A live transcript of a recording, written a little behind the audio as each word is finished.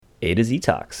A to Z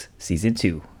Talks, Season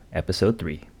 2, Episode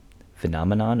 3,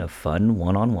 Phenomenon of Fun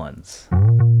One-on-Ones.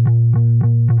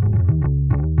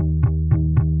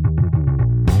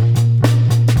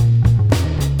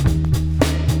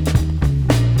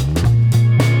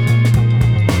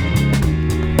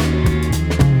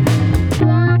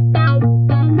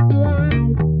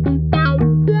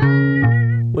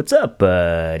 What's up,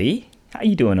 buddy? How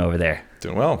you doing over there?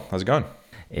 Doing well. How's it going?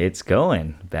 It's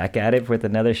going. Back at it with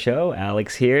another show.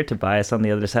 Alex here, Tobias on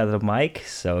the other side of the mic.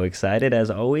 So excited, as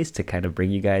always, to kind of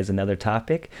bring you guys another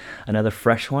topic, another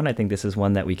fresh one. I think this is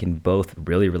one that we can both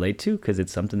really relate to because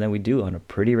it's something that we do on a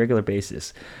pretty regular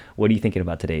basis. What are you thinking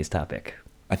about today's topic?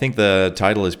 I think the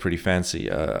title is pretty fancy.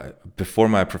 Before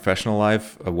my professional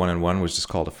life, a one-on-one was just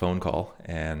called a phone call.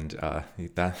 And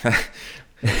that...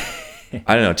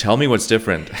 I don't know. Tell me what's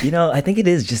different. I think it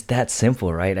is just that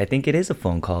simple, right? I think it is a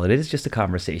phone call. It is just a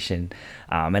conversation.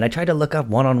 And I try to look up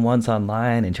one-on-ones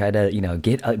online and try to,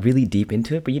 get really deep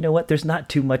into it. But you know what? There's not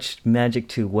too much magic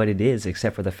to what it is,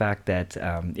 except for the fact that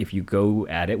if you go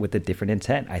at it with a different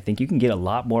intent, I think you can get a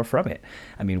lot more from it.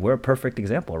 I mean, we're a perfect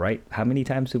example, right? How many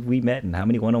times have we met and how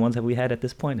many one-on-ones have we had at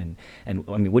this point? And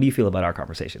I mean, what do you feel about our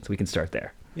conversations? We can start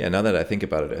there. Yeah, now that I think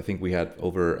about it, I think we had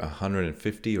over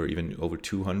 150 or even over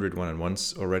 200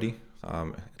 one-on-ones already,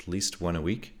 at least one a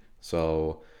week.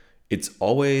 So it's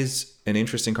always an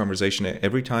interesting conversation.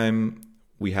 Every time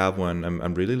we have one,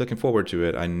 I'm really looking forward to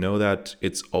it. I know that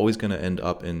it's always going to end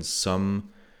up in some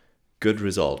good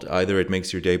result. Either it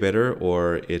makes your day better,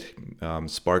 or it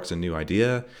sparks a new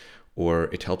idea, or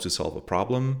it helps you solve a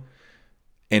problem.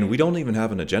 And we don't even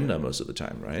have an agenda most of the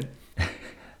time, right?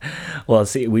 Well,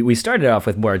 see, we started off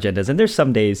with more agendas, and there's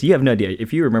some days, you have no idea.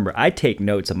 If you remember, I take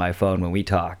notes on my phone when we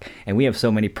talk, and we have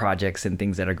so many projects and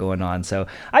things that are going on. So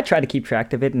I try to keep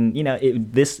track of it. And,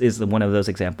 this is one of those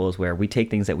examples where we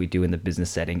take things that we do in the business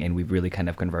setting, and we've really kind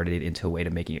of converted it into a way to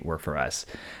making it work for us.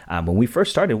 When we first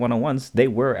started one-on-ones, they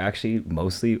were actually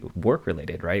mostly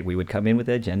work-related, right? We would come in with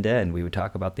the agenda, and we would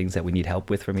talk about things that we need help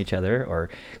with from each other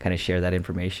or kind of share that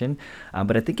information.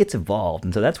 But I think it's evolved,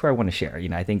 and so that's where I want to share.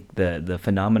 I think the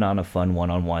phenomenon of fun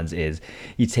one-on-ones is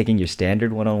you taking your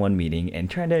standard one-on-one meeting and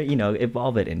trying to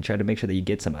evolve it and try to make sure that you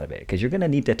get some out of it, because you're going to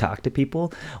need to talk to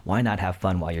people. Why not have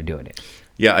fun while you're doing it?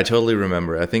 Yeah, I totally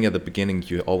remember. I think at the beginning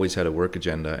you always had a work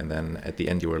agenda, and then at the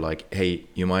end you were like, hey,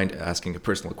 you mind asking a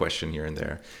personal question here and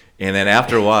there? And then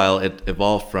after a while it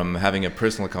evolved from having a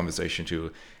personal conversation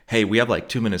to, hey, we have like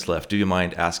 2 minutes left, do you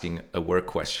mind asking a work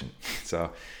question?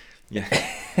 So yeah,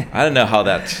 I don't know how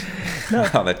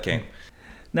that came.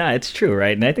 No, it's true,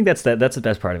 right? And I think that's the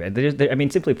best part of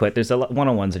it. Simply put, there's a lot,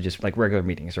 one-on-ones are just like regular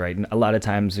meetings, right? And a lot of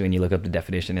times when you look up the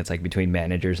definition, it's like between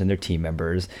managers and their team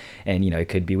members, and it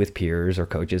could be with peers or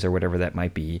coaches or whatever that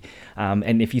might be.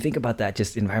 And if you think about that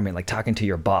just environment, like talking to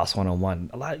your boss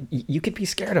one-on-one, you could be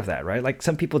scared of that, right? Like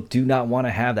some people do not want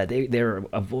to have that. They're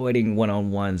avoiding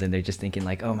one-on-ones, and they're just thinking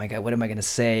like, oh my God, what am I going to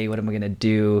say? What am I going to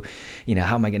do?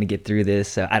 How am I going to get through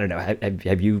this? I don't know.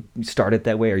 Have you started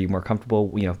that way? Are you more comfortable?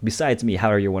 Besides me, how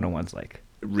are your one-on-ones like?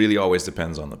 It really always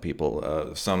depends on the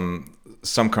people. Some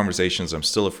conversations I'm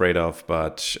still afraid of,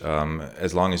 but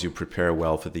as long as you prepare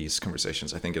well for these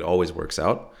conversations, I think it always works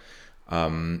out.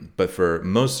 But for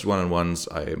most one-on-ones,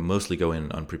 I mostly go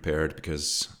in unprepared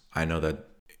because I know that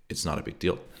it's not a big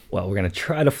deal. Well, we're going to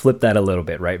try to flip that a little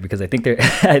bit, right? Because I think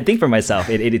for myself,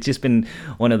 it's just been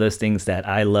one of those things that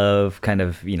I love kind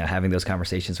of, having those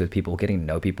conversations with people, getting to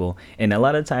know people. And a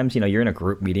lot of times, you're in a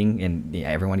group meeting and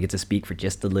everyone gets to speak for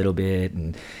just a little bit.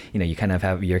 And, you're kind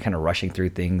of rushing through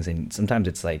things. And sometimes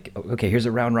it's like, okay, here's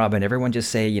a round robin. Everyone just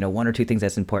say, one or two things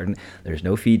that's important. There's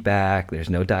no feedback. There's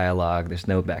no dialogue. There's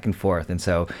no back and forth. And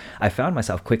so I found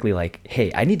myself quickly like,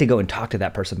 hey, I need to go and talk to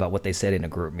that person about what they said in a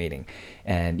group meeting.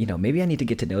 And, maybe I need to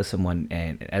get to know someone.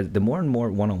 And as the more and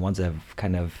more one-on-ones I've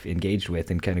kind of engaged with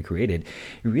and kind of created,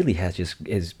 it really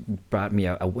has brought me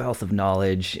a wealth of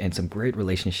knowledge and some great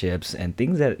relationships and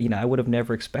things that I would have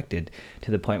never expected, to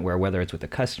the point where whether it's with a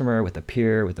customer, with a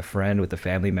peer, with a friend, with a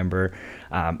family member,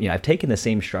 I've taken the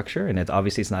same structure, and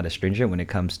it's not as stringent when it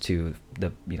comes to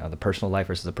the personal life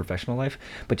versus the professional life,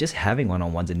 but just having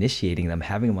one-on-ones, initiating them,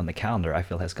 having them on the calendar, I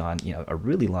feel has gone a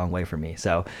really long way for me.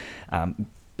 So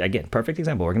again, perfect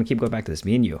example. We're going to keep going back to this,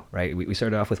 me and you, right? We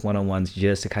started off with one-on-ones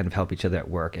just to kind of help each other at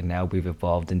work. And now we've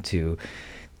evolved into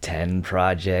 10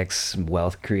 projects,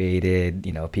 wealth created,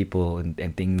 people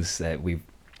and things that we've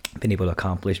been able to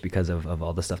accomplish because of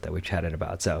all the stuff that we've chatted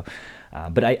about. So,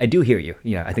 but I do hear you.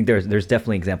 I think there's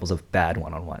definitely examples of bad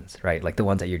one-on-ones, right? Like the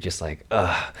ones that you're just like,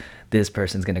 this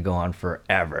person's going to go on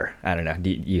forever. I don't know. Do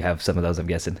you have some of those, I'm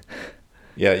guessing?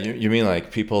 Yeah, you mean like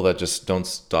people that just don't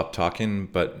stop talking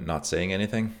but not saying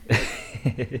anything?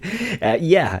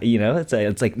 Yeah,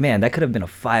 it's like, man, that could have been a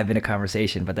 5 minute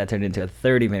conversation, but that turned into a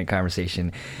 30-minute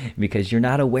conversation because you're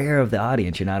not aware of the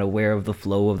audience. You're not aware of the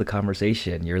flow of the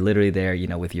conversation. You're literally there,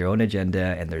 with your own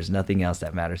agenda, and there's nothing else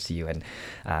that matters to you. And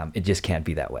it just can't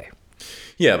be that way.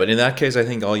 Yeah, but in that case, I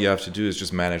think all you have to do is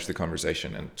just manage the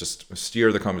conversation and just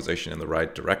steer the conversation in the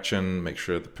right direction. Make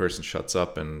sure the person shuts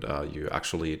up and you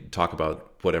actually talk about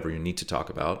whatever you need to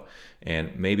talk about.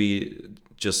 And maybe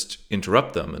just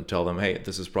interrupt them and tell them, hey,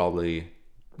 this is probably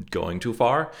going too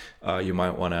far. You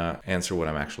might want to answer what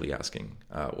I'm actually asking.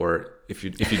 Or if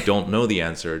you don't know the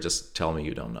answer, just tell me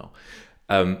you don't know.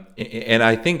 And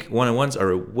I think one-on-ones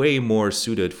are way more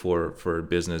suited for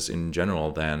business in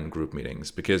general than group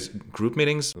meetings, because group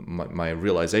meetings, my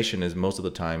realization is most of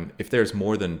the time, if there's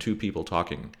more than two people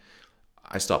talking,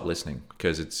 I stop listening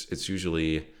because it's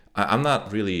usually I'm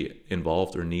not really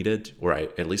involved or needed, or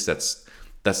at least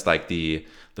that's like the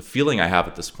feeling I have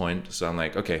at this point. So I'm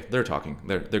like, okay, they're talking,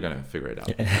 they're gonna figure it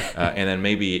out, and then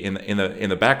maybe in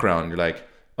the background you're like,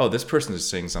 oh, this person is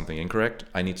saying something incorrect,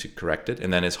 I need to correct it.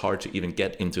 And then it's hard to even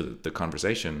get into the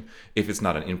conversation if it's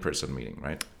not an in-person meeting,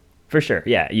 right? For sure.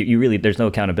 Yeah. You really, there's no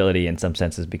accountability in some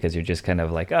senses because you're just kind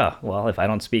of like, oh, well, if I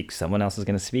don't speak, someone else is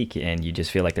going to speak, and you just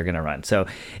feel like they're going to run. So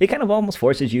it kind of almost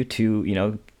forces you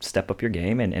to, step up your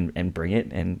game and bring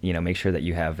it and, make sure that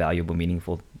you have valuable,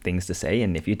 meaningful things to say.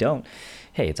 And if you don't,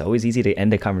 hey, it's always easy to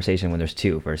end a conversation when there's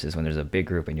two versus when there's a big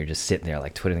group and you're just sitting there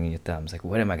like twiddling your thumbs, like,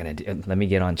 what am I going to do? Let me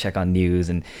get on, check on news,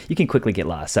 and you can quickly get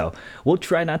lost. So we'll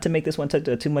try not to make this one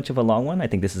too much of a long one. I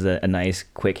think this is a nice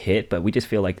quick hit, but we just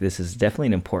feel like this is definitely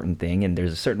an important thing, and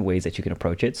there's certain ways that you can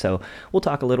approach it. So we'll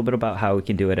talk a little bit about how we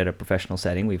can do it at a professional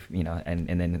setting.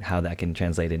 And then how that can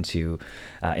translate into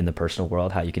in the personal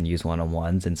world, how you can use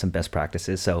one-on-ones and some best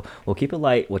practices. So we'll keep it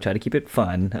light. We'll try to keep it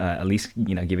fun, at least,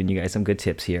 giving you guys some good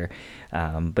tips here.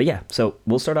 But yeah, so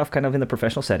we'll start off kind of in the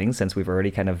professional setting since we've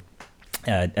already kind of,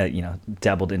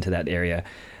 dabbled into that area.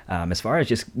 As far as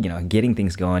just, getting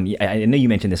things going, I know you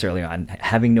mentioned this earlier on,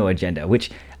 having no agenda,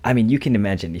 which, I mean, you can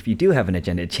imagine if you do have an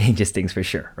agenda, it changes things for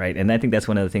sure, right? And I think that's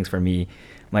one of the things for me.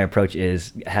 My approach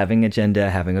is having agenda,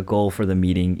 having a goal for the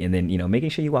meeting, and then, making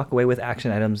sure you walk away with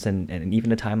action items and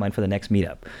even a timeline for the next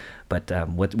meetup. But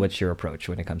what's your approach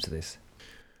when it comes to this?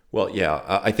 Well, yeah,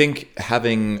 I think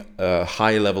having a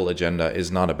high-level agenda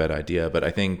is not a bad idea, but I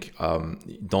think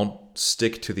don't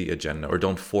stick to the agenda or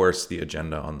don't force the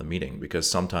agenda on the meeting, because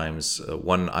sometimes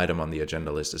one item on the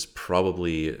agenda list is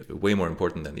probably way more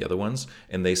important than the other ones,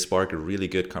 and they spark a really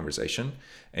good conversation.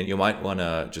 And you might want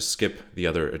to just skip the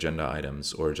other agenda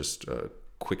items or just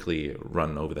quickly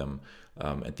run over them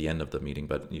at the end of the meeting.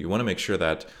 But you want to make sure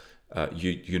that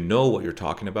you know what you're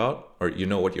talking about, or you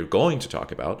know what you're going to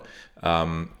talk about.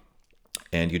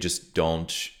 And you just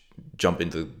don't jump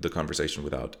into the conversation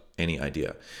without any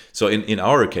idea. So in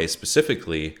our case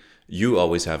specifically, you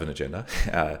always have an agenda,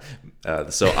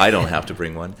 so I don't have to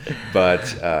bring one. But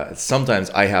sometimes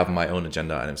I have my own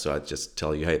agenda item, so I just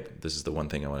tell you, hey, this is the one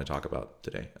thing I want to talk about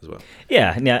today as well.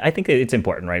 Yeah, I think it's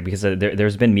important, right? Because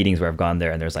there's been meetings where I've gone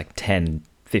there and there's like 10,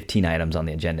 15 items on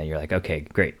the agenda. You're like, okay,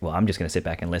 great. Well, I'm just going to sit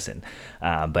back and listen.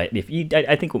 But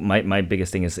I think my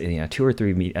biggest thing is,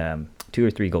 two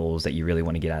or three goals that you really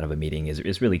want to get out of a meeting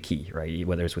is really key, right?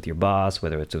 Whether it's with your boss,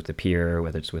 whether it's with a peer,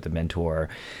 whether it's with a mentor,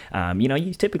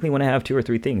 you typically want to have 2 or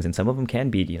 3 things, and some of them can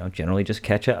be, generally just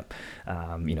catch up,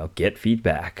 get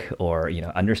feedback, or,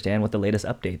 understand what the latest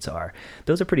updates are.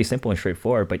 Those are pretty simple and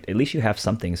straightforward, but at least you have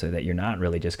something so that you're not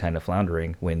really just kind of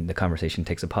floundering when the conversation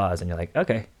takes a pause and you're like,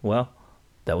 okay, well,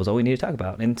 that was all we need to talk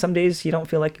about. And some days you don't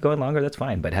feel like going longer, that's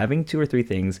fine. But having 2 or 3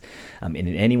 things in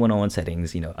any one-on-one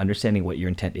settings, understanding what your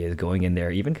intent is, going in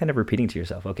there, even kind of repeating to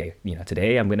yourself, okay,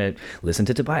 today I'm going to listen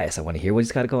to Tobias. I want to hear what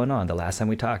he's got going on. The last time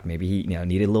we talked, maybe he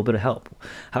needed a little bit of help,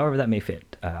 however that may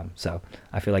fit. So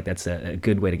I feel like that's a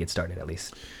good way to get started, at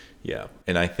least. Yeah.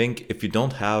 And I think if you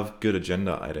don't have good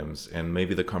agenda items and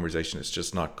maybe the conversation is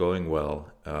just not going well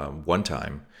one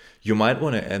time, you might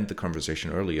want to end the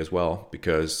conversation early as well,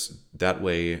 because that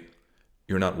way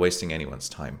you're not wasting anyone's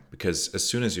time. Because as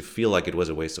soon as you feel like it was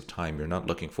a waste of time, you're not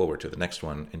looking forward to the next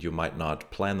one, and you might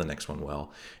not plan the next one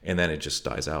well, and then it just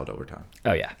dies out over time.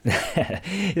 Oh yeah,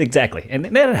 exactly. And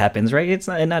that happens, right? It's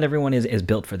not everyone is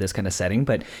built for this kind of setting,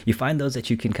 but you find those that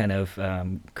you can kind of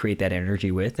create that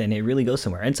energy with, and it really goes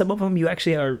somewhere. And some of them you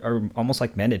actually are almost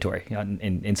like mandatory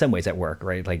in some ways at work,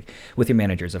 right? Like with your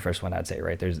manager is the first one I'd say,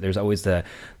 right? There's always it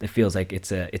feels like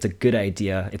it's a good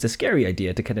idea. It's a scary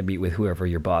idea to kind of meet with whoever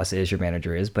your boss is, your manager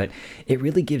manager is, but it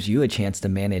really gives you a chance to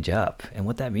manage up. And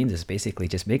what that means is basically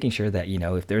just making sure that,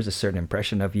 if there's a certain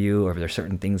impression of you, or if there's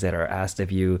certain things that are asked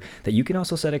of you, that you can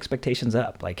also set expectations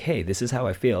up. Like, hey, this is how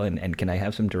I feel, and can I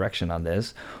have some direction on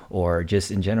this? Or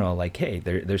just in general, like, hey,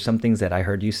 there's some things that I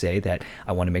heard you say that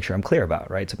I want to make sure I'm clear about,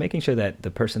 right? So making sure that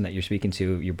the person that you're speaking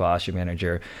to, your boss, your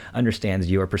manager, understands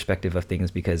your perspective of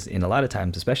things, because in a lot of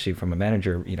times, especially from a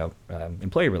manager,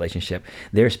 employee relationship,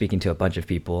 they're speaking to a bunch of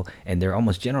people and they're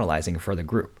almost generalizing for the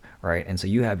group, right? And so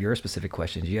you have your specific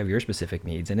questions, you have your specific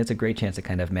needs, and it's a great chance to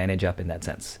kind of manage up in that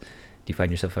sense. Do you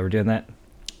find yourself ever doing that?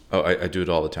 Oh, I do it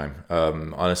all the time.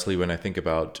 Honestly, when I think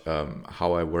about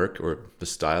how I work or the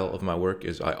style of my work,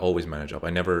 is I always manage up. I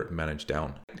never manage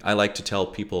down. I like to tell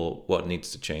people what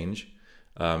needs to change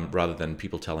rather than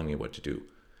people telling me what to do.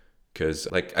 Because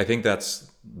I think that's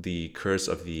the curse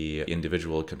of the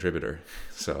individual contributor.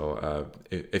 So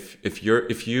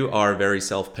if you are very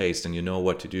self-paced and you know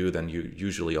what to do, then you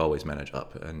usually always manage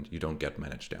up and you don't get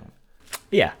managed down.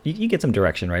 Yeah, you get some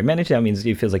direction, right? Manage down means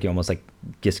it feels like you're almost like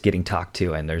just getting talked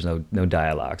to and there's no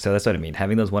dialogue. So that's what I mean.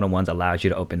 Having those one-on-ones allows you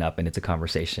to open up and it's a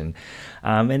conversation.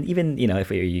 And even,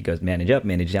 if you go manage up,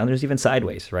 manage down, there's even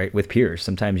sideways, right? With peers,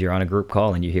 sometimes you're on a group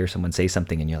call and you hear someone say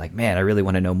something and you're like, man, I really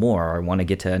want to know more, or I want to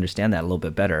get to understand that a little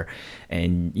bit better.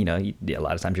 And, a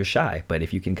lot of times you're shy, but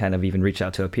if you can kind of even reach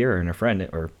out to a peer and a friend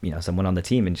or, someone on the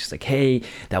team and just like, hey,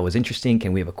 that was interesting.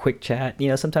 Can we have a quick chat?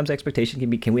 Sometimes expectation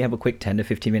can we have a quick 10 to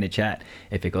 15 minute chat?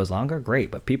 If it goes longer,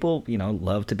 great. But people,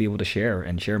 love to be able to share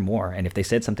and share more. And if they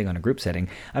said something on a group setting,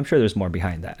 I'm sure there's more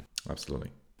behind that.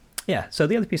 Absolutely. Yeah. So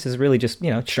the other piece is really just,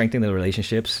 strengthening the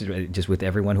relationships just with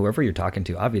everyone, whoever you're talking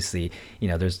to. Obviously,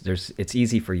 it's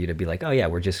easy for you to be like, oh yeah,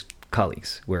 we're just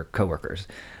colleagues, we're coworkers.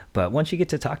 But once you get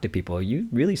to talk to people, you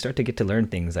really start to get to learn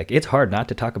things. Like, it's hard not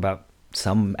to talk about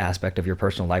some aspect of your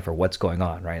personal life or what's going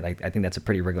on, right? Like, I think that's a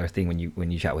pretty regular thing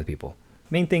when you chat with people.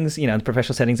 Main things, in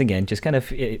professional settings, again, just kind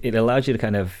of, it allows you to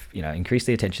kind of, increase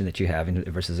the attention that you have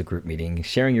versus a group meeting,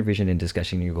 sharing your vision and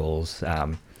discussing your goals,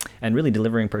 and really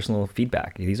delivering personal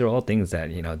feedback. These are all things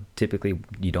that, typically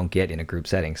you don't get in a group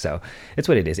setting. So it's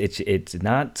what it is. It's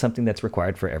not something that's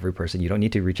required for every person. You don't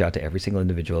need to reach out to every single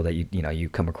individual that you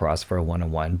come across for a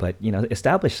one-on-one, but,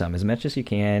 establish some as much as you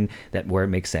can that where it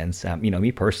makes sense.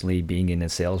 Me personally, being in a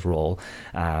sales role,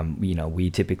 we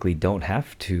typically don't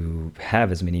have to have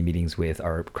as many meetings with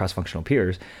our cross-functional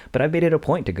peers, but I've made it a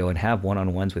point to go and have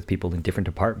one-on-ones with people in different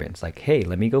departments. Like, hey,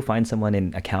 let me go find someone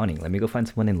in accounting. Let me go find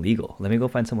someone in legal. Let me go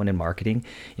find someone in marketing,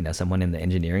 someone in the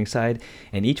engineering side.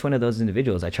 And each one of those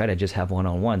individuals, I try to just have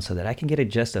one-on-one so that I can get a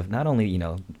gist of not only,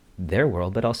 their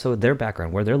world, but also their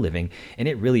background, where they're living. And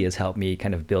it really has helped me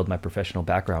kind of build my professional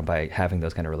background by having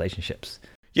those kind of relationships.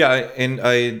 Yeah, and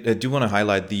I do want to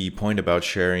highlight the point about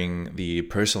sharing the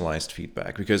personalized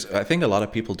feedback, because I think a lot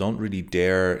of people don't really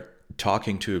dare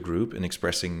talking to a group and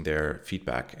expressing their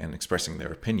feedback and expressing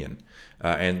their opinion.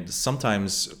 And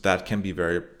sometimes that can be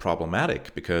very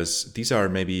problematic because these are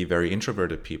maybe very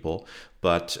introverted people,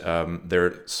 but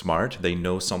they're smart. They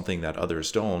know something that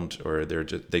others don't, or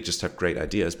they just have great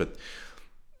ideas, but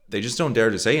they just don't dare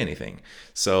to say anything.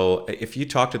 So if you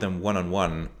talk to them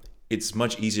one-on-one, it's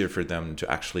much easier for them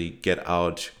to actually get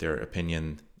out their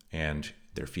opinion and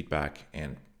their feedback,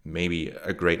 and maybe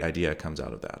a great idea comes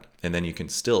out of that. And then you can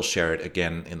still share it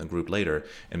again in the group later.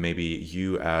 And maybe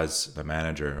you as a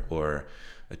manager or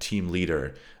a team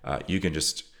leader, you can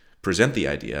just present the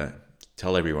idea,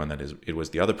 tell everyone that it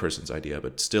was the other person's idea,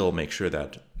 but still make sure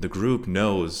that the group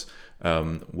knows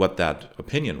what that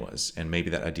opinion was. And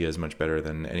maybe that idea is much better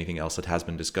than anything else that has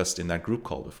been discussed in that group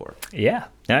call before. Yeah,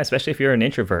 especially if you're an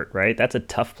introvert, right? That's a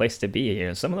tough place to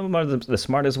be. Some of them are the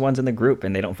smartest ones in the group,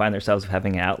 and they don't find themselves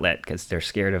having an outlet because they're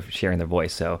scared of sharing their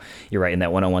voice. So you're right, in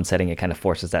that one-on-one setting, it kind of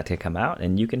forces that to come out,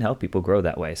 and you can help people grow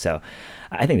that way. So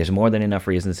I think there's more than enough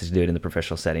reasons to do it in the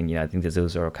professional setting. I think that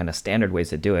those are kind of standard ways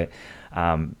to do it.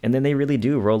 And then they really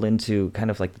do roll into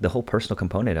kind of like the whole personal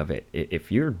component of it.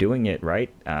 If you're doing it right,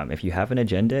 if you have an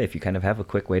agenda, if you kind of have a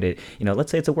quick way to,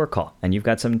 let's say it's a work call and you've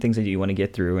got some things that you want to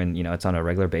get through and, it's on a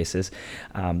regular basis.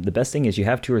 The best thing is you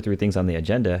have 2 or 3 things on the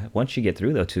agenda. Once you get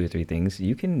through those 2 or 3 things,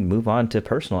 you can move on to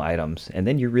personal items, and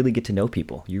then you really get to know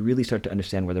people. You really start to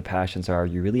understand where their passions are.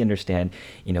 You really understand,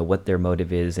 what their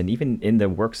motive is. And even in the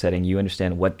work setting, you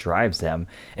understand what drives them,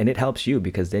 and it helps you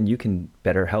because then you can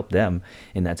better help them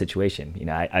in that situation.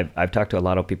 I've talked to a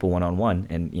lot of people one-on-one,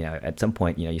 and, at some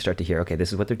point, you start to hear, okay,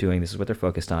 this is what they're doing. This is what they're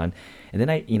focused on. And then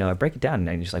I break it down and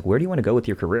I'm just like, where do you want to go with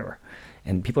your career?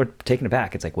 And people are taken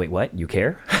aback. It's like, wait, what? You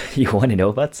care? You want to know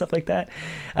about stuff like that?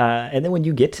 And then when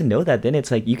you get to know that, then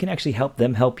it's like you can actually help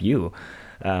them help you.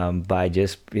 by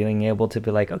just being able to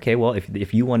be like, okay, well,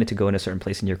 if you wanted to go in a certain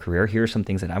place in your career, here are some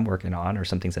things that I'm working on or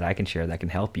some things that I can share that can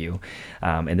help you.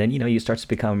 And then, you start to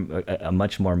become a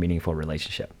much more meaningful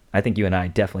relationship. I think you and I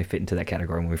definitely fit into that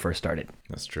category when we first started.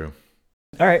 That's true.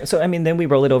 All right, so then we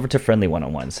roll it over to friendly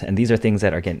one-on-ones, and these are things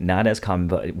that are, again, not as common,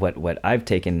 but what I've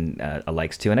taken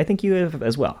likes to, and I think you have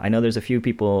as well. I know there's a few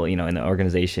people, in the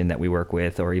organization that we work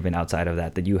with, or even outside of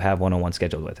that you have one-on-one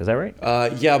scheduled with. Is that right?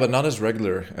 Yeah, but not as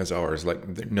regular as ours.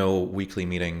 Like no weekly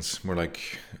meetings, more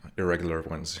like irregular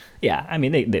ones. Yeah,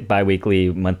 they bi-weekly,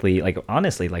 monthly. Like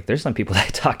honestly, like there's some people that I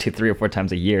talk to 3 or 4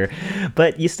 times a year,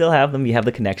 but you still have them. You have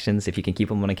the connections. If you can keep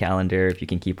them on a calendar, if you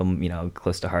can keep them,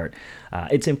 close to heart,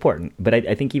 it's important. But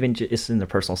I think even just in the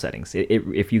personal settings,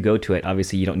 if you go to it,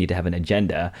 obviously you don't need to have an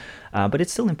agenda, but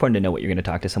it's still important to know what you're going to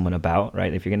talk to someone about,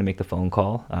 right? If you're going to make the phone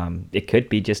call, it could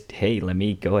be just, hey, let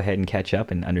me go ahead and catch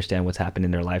up and understand what's happened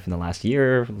in their life in the last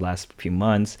year, last few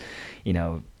months,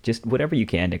 just whatever you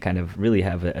can to kind of really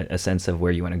have a sense of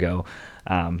where you want to go.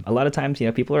 A lot of times,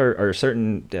 people are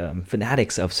certain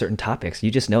fanatics of certain topics.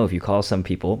 You just know if you call some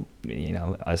people,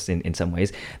 us in some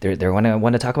ways, they're going to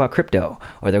want to talk about crypto,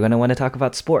 or they're going to want to talk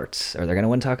about sports, or they're going to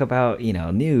want to talk about,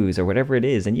 news or whatever it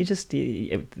is. And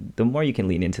the more you can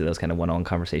lean into those kind of one-on-one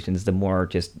conversations, the more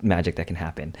just magic that can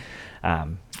happen.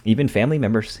 Even family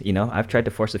members, I've tried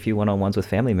to force a few one-on-ones with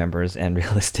family members, and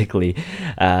realistically,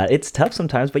 it's tough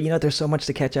sometimes, but there's so much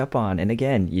to catch up on. And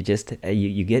again, you just,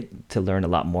 you get to learn a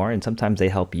lot more, and sometimes they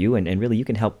help you, and really you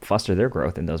can help foster their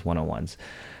growth in those one-on-ones.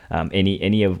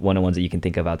 Any of one-on-ones that you can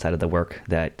think of outside of the work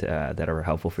that are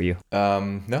helpful for you?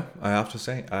 No, I have to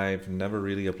say I've never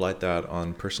really applied that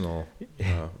on personal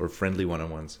or friendly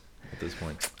one-on-ones at this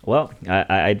point. Well,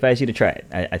 I advise you to try it.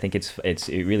 I think it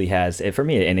really has, for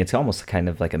me, and it's almost kind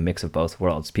of like a mix of both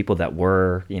worlds. People that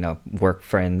were, work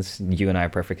friends, you and I are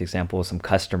perfect examples. Some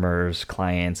customers,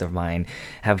 clients of mine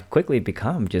have quickly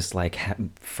become just like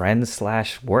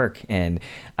friends/work. And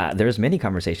there's many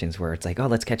conversations where it's like, oh,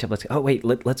 let's catch up.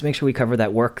 Let's make sure we cover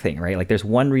that work thing, right? Like there's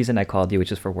one reason I called you,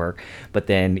 which is for work. But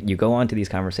then you go on to these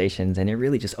conversations and it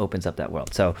really just opens up that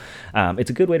world. So it's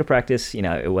a good way to practice,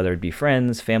 whether it be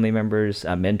friends, family members,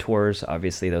 mentors.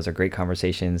 Obviously, those are great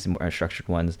conversations, more structured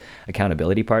ones.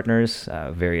 Accountability partners,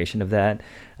 variation of that.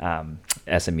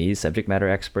 SMEs, subject matter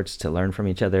experts, to learn from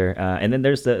each other. And then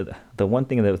there's the one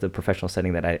thing that the professional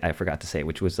setting that I forgot to say,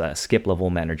 which was skip level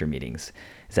manager meetings.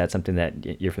 Is that something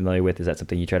that you're familiar with? Is that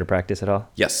something you try to practice at all?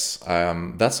 Yes,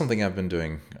 that's something I've been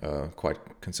doing quite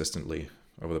consistently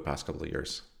over the past couple of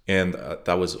years. And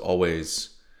that was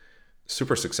always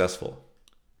super successful.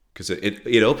 Because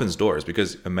it opens doors,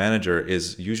 because a manager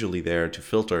is usually there to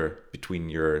filter between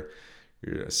your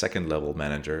second level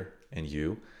manager and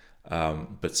you.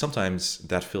 But sometimes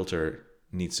that filter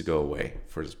needs to go away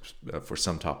for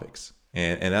some topics.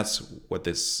 And that's what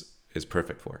this is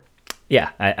perfect for.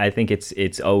 Yeah, I think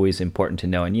it's always important to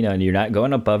know, and and you're not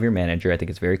going above your manager. I think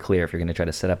it's very clear if you're going to try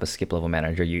to set up a skip level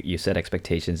manager, you set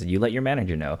expectations and you let your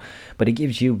manager know, but it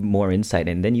gives you more insight,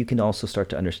 and then you can also start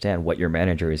to understand what your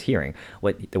manager is hearing,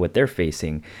 what they're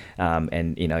facing,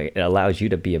 and it allows you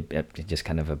to be just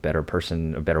kind of a better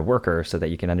person, a better worker, so that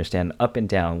you can understand up and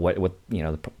down what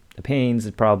the pains,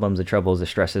 the problems, the troubles, the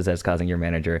stresses that's causing your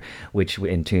manager, which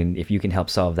in tune, if you can help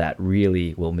solve that,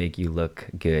 really will make you look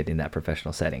good in that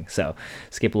professional setting. So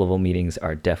skip level meetings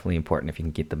are definitely important if you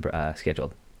can get them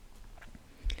scheduled.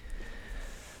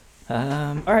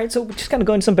 All right, so just kind of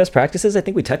going to some best practices. I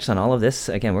think we touched on all of this.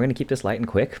 Again, we're going to keep this light and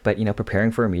quick, but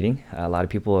preparing for a meeting. A lot of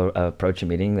people approach a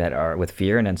meeting that are with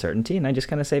fear and uncertainty, and I just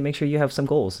kind of say make sure you have some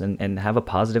goals and have a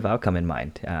positive outcome in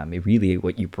mind. Really,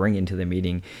 what you bring into the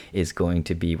meeting is going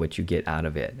to be what you get out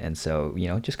of it, and so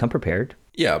just come prepared.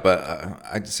 Yeah, but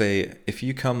I'd say if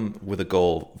you come with a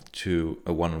goal to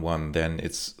a one-on-one, then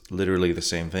it's literally the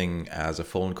same thing as a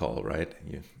phone call, right?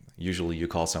 Usually you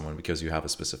call someone because you have a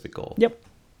specific goal. Yep.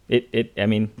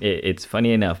 It's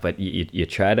funny enough, but you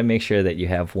try to make sure that you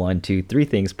have 1, 2, 3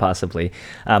 things possibly.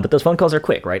 But those phone calls are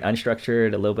quick, right?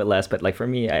 Unstructured, a little bit less. But like for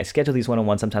me, I schedule these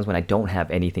one-on-ones sometimes when I don't have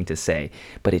anything to say.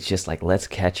 But it's just like, let's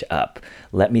catch up.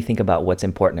 Let me think about what's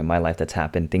important in my life that's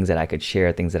happened, things that I could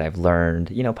share, things that I've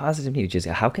learned. Positive news. Just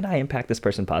how can I impact this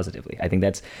person positively? I think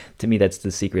that's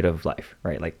the secret of life,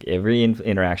 right? Like every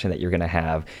interaction that you're going to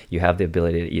have, you have the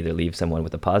ability to either leave someone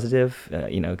with a positive,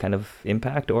 kind of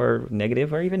impact, or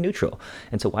negative, or even neutral.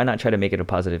 And so why not try to make it a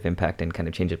positive impact and kind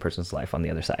of change a person's life on the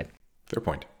other side? Fair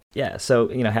point. Yeah, so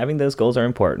having those goals are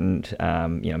important.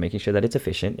 Making sure that it's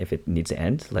efficient. If it needs to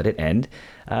end, let it end.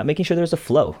 Making sure there's a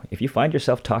flow. If you find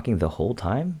yourself talking the whole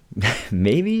time,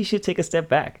 maybe you should take a step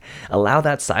back. Allow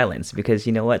that silence, because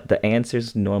you know what? The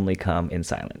answers normally come in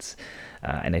silence.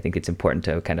 And I think it's important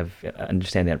to kind of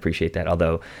understand and appreciate that.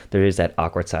 Although there is that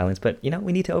awkward silence, but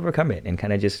we need to overcome it and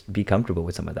kind of just be comfortable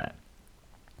with some of that.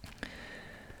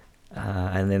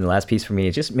 And then the last piece for me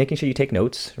is just making sure you take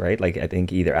notes, right? Like I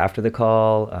think either after the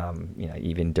call,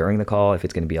 even during the call, if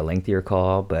it's going to be a lengthier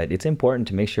call, but it's important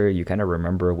to make sure you kind of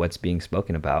remember what's being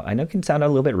spoken about. I know it can sound a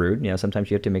little bit rude.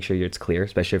 Sometimes you have to make sure it's clear,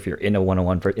 especially if you're in a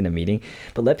one-on-one in a meeting,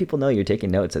 but let people know you're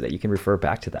taking notes so that you can refer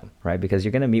back to them, right? Because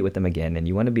you're going to meet with them again, and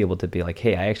you want to be able to be like,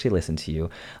 hey, I actually listened to you.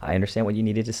 I understand what you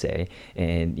needed to say.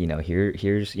 And,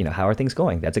 here's, how are things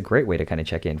going? That's a great way to kind of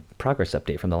check in. Progress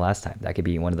update from the last time. That could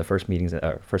be one of the first meetings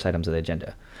or first items of the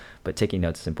agenda. But taking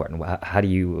notes is important. How do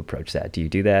you approach that? Do you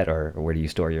do that, or where do you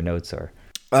store your notes? Or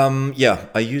yeah,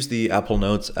 I use the Apple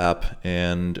Notes app,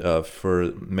 and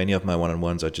for many of my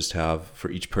one-on-ones, I just have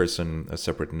for each person a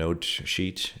separate note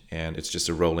sheet, and it's just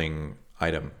a rolling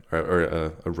item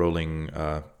or a rolling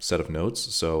set of notes.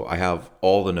 So I have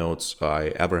all the notes I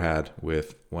ever had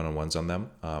with one-on-ones on them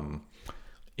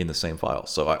in the same file.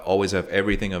 So I always have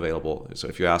everything available. So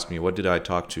if you ask me, what did I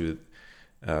talk to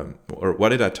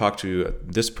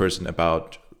this person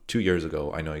about 2 years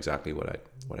ago, I know exactly what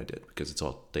I did, because it's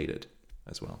all dated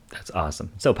as well. That's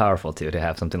awesome. So powerful too, to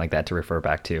have something like that to refer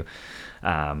back to.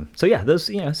 So yeah,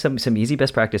 those, some easy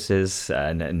best practices,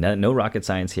 no rocket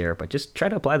science here, but just try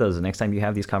to apply those the next time you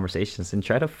have these conversations, and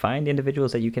try to find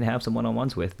individuals that you can have some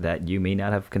one-on-ones with that you may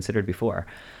not have considered before.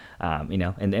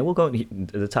 And then we'll go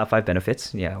the top 5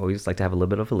 benefits. Yeah, we always like to have a little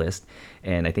bit of a list.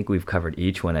 And I think we've covered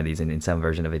each one of these in some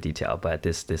version of a detail. But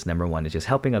this number 1 is just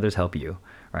helping others help you,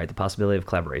 right? The possibility of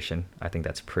collaboration. I think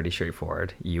that's pretty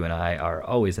straightforward. You and I are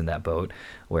always in that boat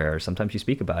where sometimes you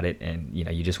speak about it and,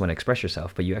 you just want to express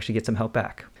yourself, but you actually get some help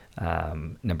back.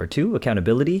 Number 2,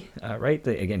 accountability, right?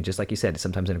 Again, just like you said,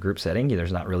 sometimes in a group setting,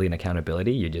 there's not really an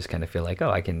accountability. You just kind of feel like,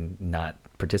 oh, I can not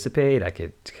participate. I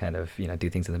could kind of, do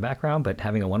things in the background, but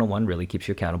having a one-on-one really keeps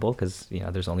you accountable, because,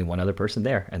 there's only one other person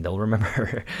there and they'll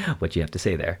remember what you have to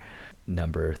say there.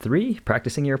 Number 3,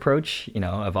 practicing your approach,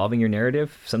 evolving your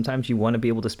narrative. Sometimes you want to be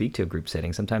able to speak to a group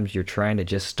setting. Sometimes you're trying to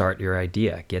just start your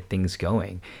idea, get things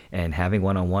going, and having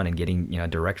one-on-one and getting,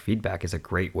 direct feedback is a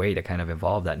great way to kind of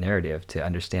evolve that narrative, to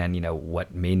understand,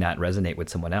 what may not resonate with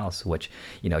someone else, which,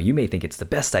 you may think it's the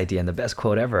best idea and the best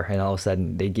quote ever. And all of a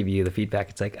sudden they give you the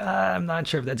feedback. It's like, I'm not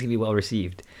sure if that's gonna be well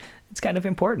received. It's kind of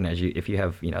important if you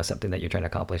have something that you're trying to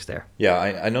accomplish there. Yeah,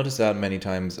 I noticed that many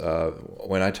times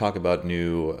when I talk about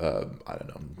new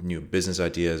business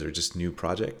ideas or just new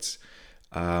projects.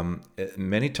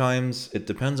 Many times it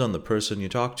depends on the person you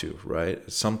talk to,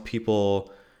 right? Some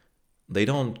people, they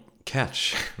don't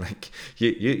catch. Like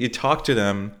you talk to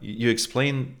them, you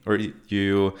explain, or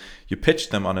you pitch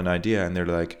them on an idea, and they're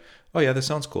like, oh yeah, this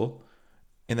sounds cool,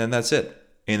 and then that's it.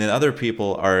 And then other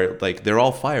people are like, they're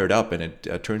all fired up, and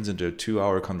it turns into a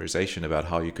 2-hour conversation about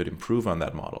how you could improve on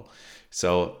that model.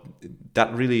 So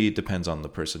that really depends on the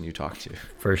person you talk to.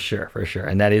 For sure.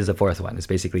 And that is the 4th one. It's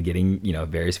basically getting,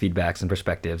 various feedbacks and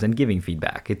perspectives and giving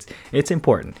feedback. It's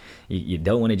important. You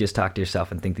don't want to just talk to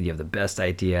yourself and think that you have the best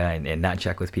idea and not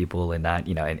check with people and not,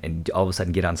 and all of a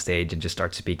sudden get on stage and just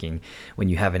start speaking when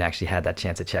you haven't actually had that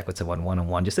chance to check with someone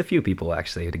one-on-one. Just a few people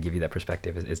actually to give you that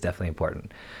perspective is definitely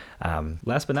important.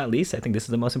 Last but not least, I think this is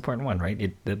the most important one,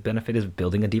 right? The benefit is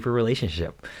building a deeper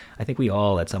relationship. I think we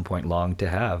all at some point long to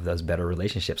have those better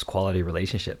relationships, quality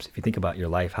relationships. If you think about your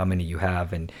life, how many you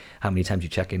have and how many times you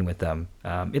check in with them,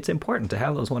 it's important to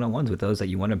have those one-on-ones with those that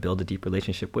you want to build a deep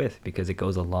relationship with, because it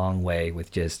goes a long way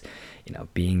with just,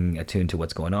 being attuned to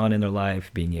what's going on in their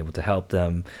life, being able to help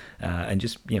them, and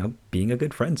just, being a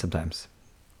good friend sometimes.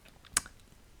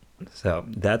 So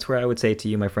that's where I would say to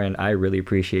you, my friend, I really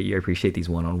appreciate you. I appreciate these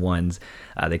one-on-ones.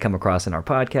 They come across in our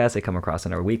podcast. They come across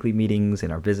in our weekly meetings,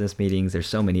 in our business meetings. There's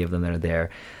so many of them that are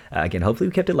there. Again, hopefully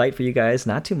we kept it light for you guys.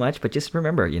 Not too much, but just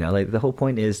remember, the whole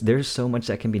point is there's so much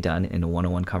that can be done in a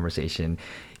one-on-one conversation.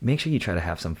 Make sure you try to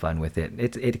have some fun with it.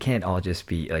 It can't all just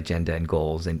be agenda and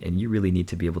goals, and you really need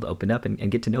to be able to open up and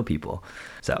get to know people.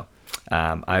 So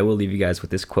I will leave you guys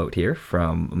with this quote here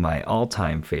from my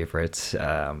all-time favorite,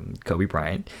 Kobe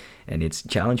Bryant, and it's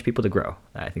challenge people to grow.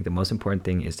 I think the most important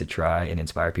thing is to try and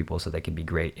inspire people so they can be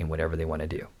great in whatever they want to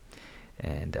do.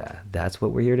 And that's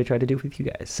what we're here to try to do with you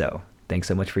guys. So thanks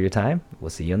so much for your time. We'll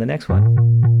see you on the next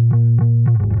one.